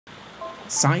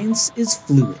Science is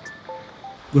fluid,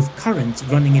 with currents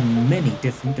running in many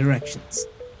different directions.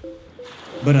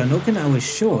 But on Okinawa's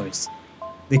shores,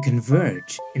 they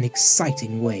converge in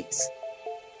exciting ways.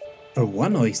 For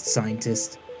one OIST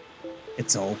scientist,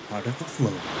 it's all part of the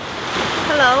flow.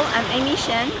 Hello, I'm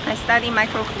Shen. I study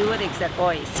microfluidics at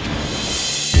OIST.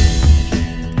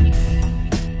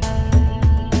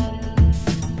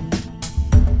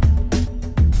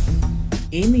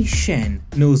 Shen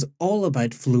knows all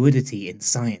about fluidity in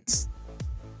science.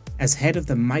 As head of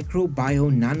the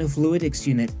Microbio Nanofluidics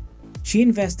unit, she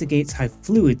investigates how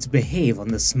fluids behave on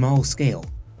the small scale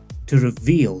to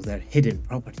reveal their hidden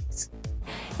properties.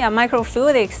 Yeah,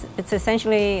 microfluidics, it's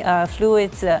essentially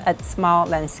fluids at small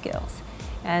length scales.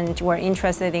 And we're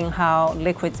interested in how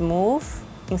liquids move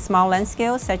in small length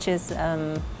scales, such as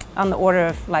on the order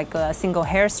of like a single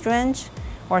hair strand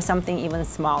or something even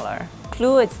smaller.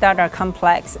 Fluids that are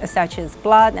complex, such as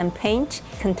blood and paint,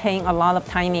 contain a lot of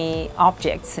tiny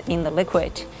objects in the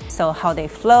liquid. So how they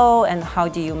flow and how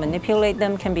do you manipulate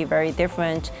them can be very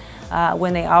different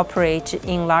when they operate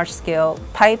in large-scale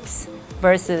pipes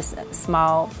versus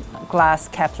small glass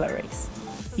capillaries.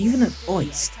 Even at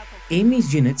OIST,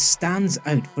 Amy's unit stands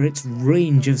out for its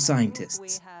range of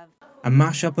scientists. A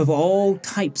mashup of all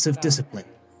types of discipline,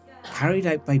 carried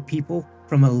out by people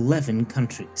from 11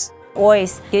 countries.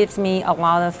 OIST gives me a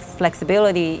lot of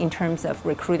flexibility in terms of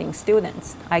recruiting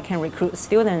students. I can recruit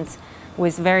students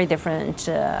with very different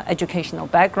educational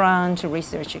background,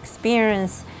 research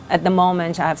experience. At the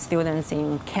moment, I have students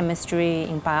in chemistry,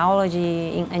 in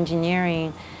biology, in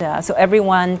engineering. So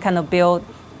everyone kind of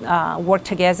work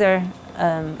together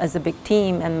as a big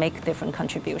team and make different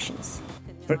contributions.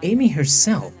 For Amy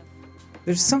herself,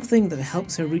 there's something that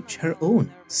helps her reach her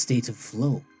own state of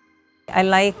flow. I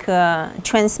like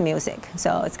trance music,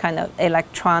 so it's kind of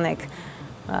electronic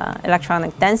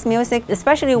dance music.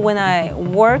 Especially when I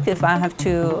work, if I have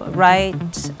to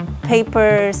write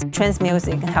papers, trance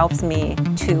music helps me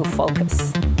to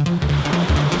focus.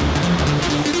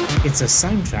 It's a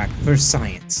soundtrack for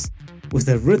science, with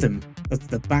a rhythm that's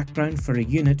the background for a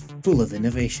unit full of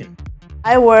innovation.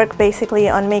 I work basically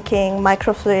on making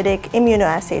microfluidic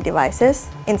immunoassay devices.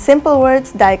 In simple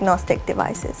words, diagnostic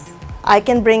devices. I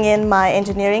can bring in my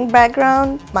engineering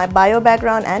background, my bio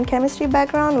background and chemistry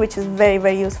background, which is very,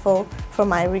 very useful for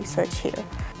my research here.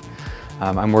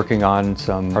 I'm working on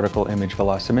some particle image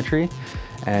velocimetry,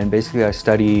 and basically I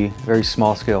study very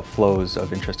small scale flows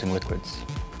of interesting liquids.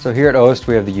 So here at OIST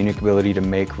we have the unique ability to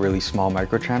make really small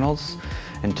microchannels,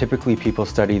 and typically people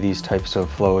study these types of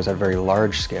flows at very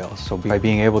large scales. So by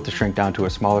being able to shrink down to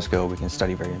a smaller scale, we can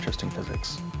study very interesting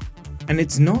physics. And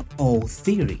it's not all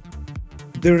theory.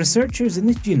 The researchers in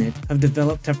this unit have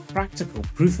developed a practical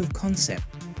proof of concept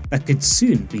that could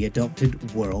soon be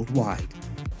adopted worldwide.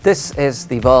 This is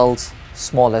the world's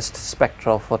smallest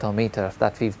spectrophotometer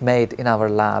that we've made in our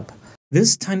lab.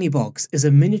 This tiny box is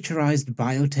a miniaturized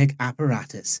biotech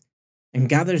apparatus and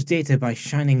gathers data by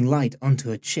shining light onto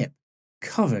a chip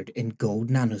covered in gold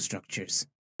nanostructures.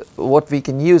 What we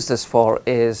can use this for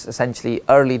is essentially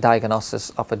early diagnosis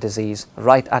of a disease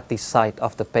right at the site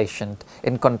of the patient,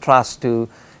 in contrast to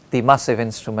the massive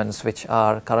instruments which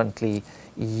are currently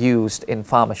used in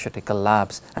pharmaceutical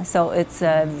labs. So it's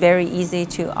very easy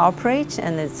to operate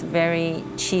and it's very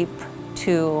cheap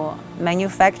to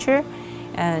manufacture.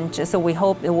 And so we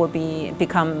hope it will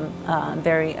become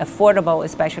very affordable,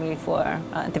 especially for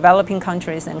developing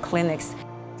countries and clinics.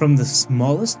 From the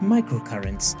smallest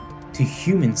microcurrents to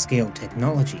human-scale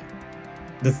technology,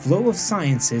 the flow of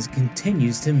sciences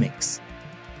continues to mix,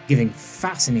 giving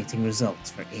fascinating results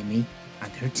for Amy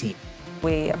and her team.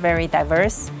 We are very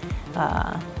diverse,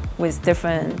 with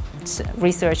different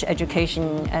research,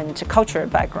 education, and culture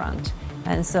background.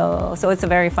 And so it's a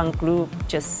very fun group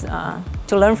just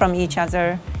to learn from each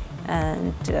other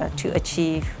and to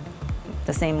achieve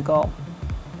the same goal.